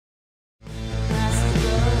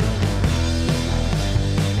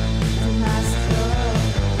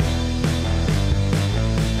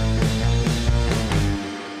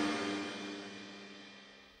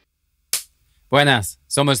Buenas,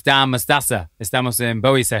 somos damnmostaza. Estamos en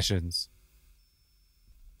Bowie Sessions.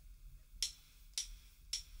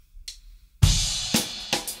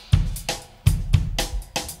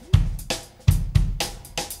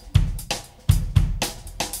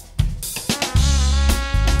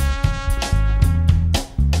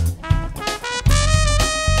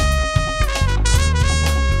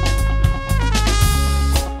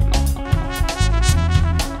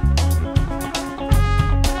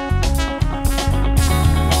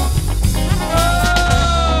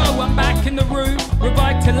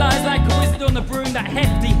 Revitalised like a wizard on a broom. That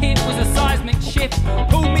hefty hit was a seismic shift.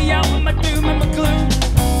 Pulled me out of my doom and my gloom.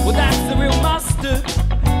 Well, that's the real mustard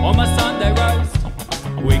on my Sunday roast.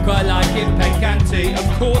 We quite like it picante. Of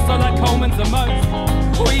course I like Coleman's the most.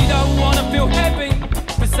 We don't want to feel heavy.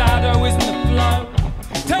 Pesado isn't the flow.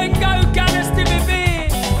 Tango, ganas to be beer.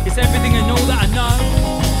 It's everything and all that I know.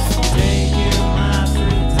 Taking my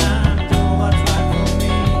free time, do what's right for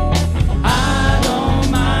me. I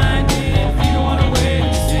don't mind if you don't wanna wait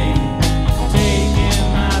and see. Taking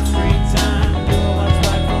my free time, do what's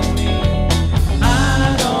right for me. I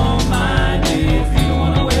don't mind if you don't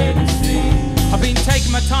wanna wait and see. I've been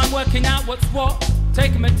taking my time working out what's what.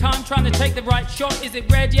 Taking my time trying to take the right shot. Is it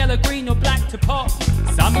red, yellow, green or black to pop?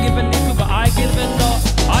 Some give a little but I give a lot.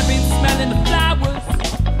 I've been smelling the flowers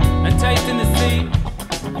and tasting the sea.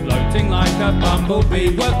 Floating like a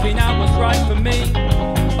bumblebee. Working out what's right for me.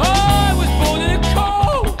 Oh, I was born in a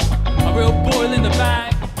coal. A real boil in the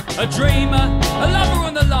bag. A dreamer, a lover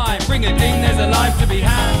on the line. Bring it in, there's a life to be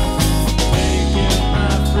had. Taking my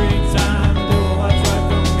free time, do what's right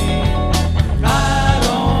for me. I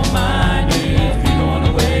don't mind if you don't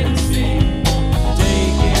wanna wait and see.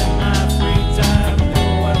 Taking my free time, do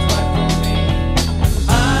what's right for me. I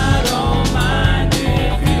don't mind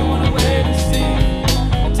if you don't wanna wait and see.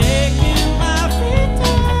 Taking my free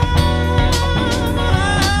time.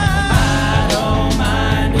 I don't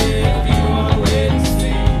mind if you don't wanna wait and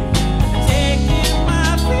see. Taking my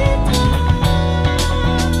free time.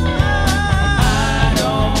 I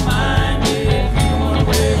don't mind if you don't wanna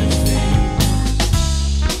wait and see.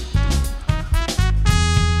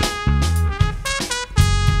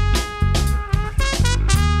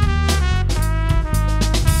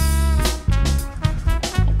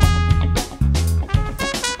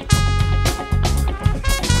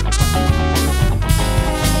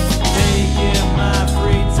 Taking my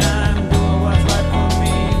free time, doing what's right for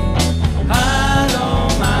me. I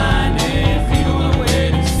don't mind if you don't wanna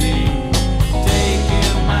wait and see.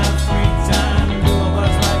 Taking my free time, doing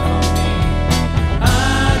what's right for me. I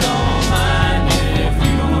don't mind if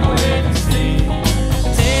you don't wanna wait and see.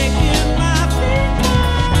 Taking my free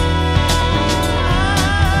time.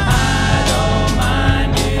 I don't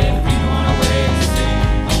mind if you don't wanna wait and see.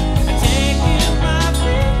 Taking my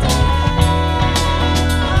free time.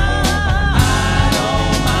 I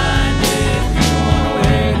don't mind if you don't wanna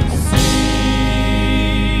wait and see.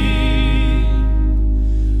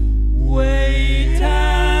 Wait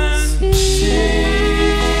and see.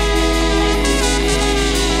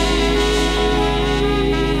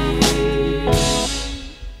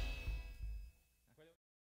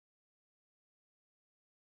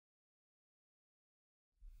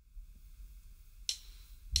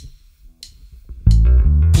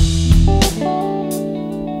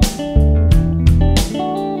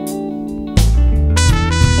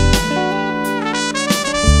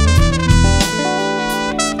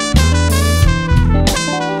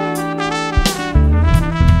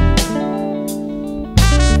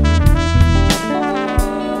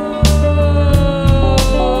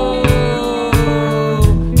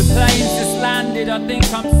 The plane's just landed, I think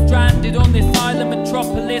I'm stranded on this island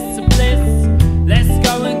metropolis of bliss. Let's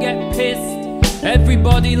go and get pissed.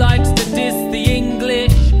 Everybody likes to diss the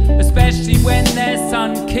English, especially when they're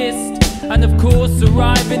sun-kissed. And of course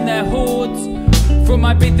arrive in their hordes, from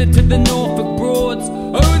Ibiza to the Norfolk Broads.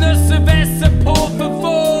 Una cerveza por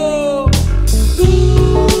favor.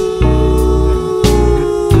 Ooh,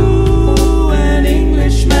 an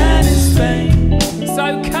Englishman in Spain. It's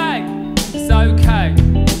okay, it's okay.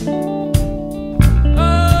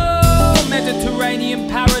 Oh, Mediterranean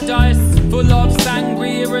paradise, full of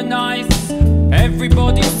sangria and ice.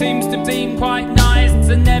 Everybody seems to seem quite nice,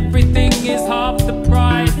 and everything is half the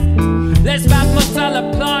price. Let's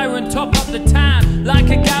vamosala plier and top up the tan, like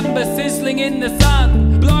a gamba sizzling in the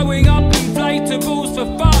sun. Blowing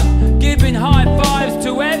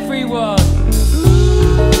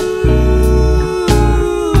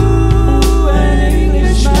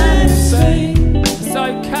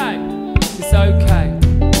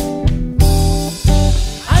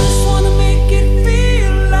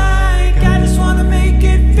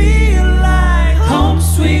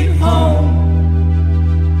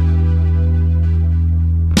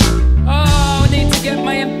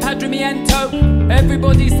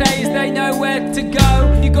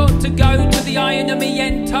buying a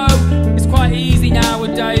Miento. It's quite easy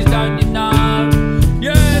nowadays, don't you know?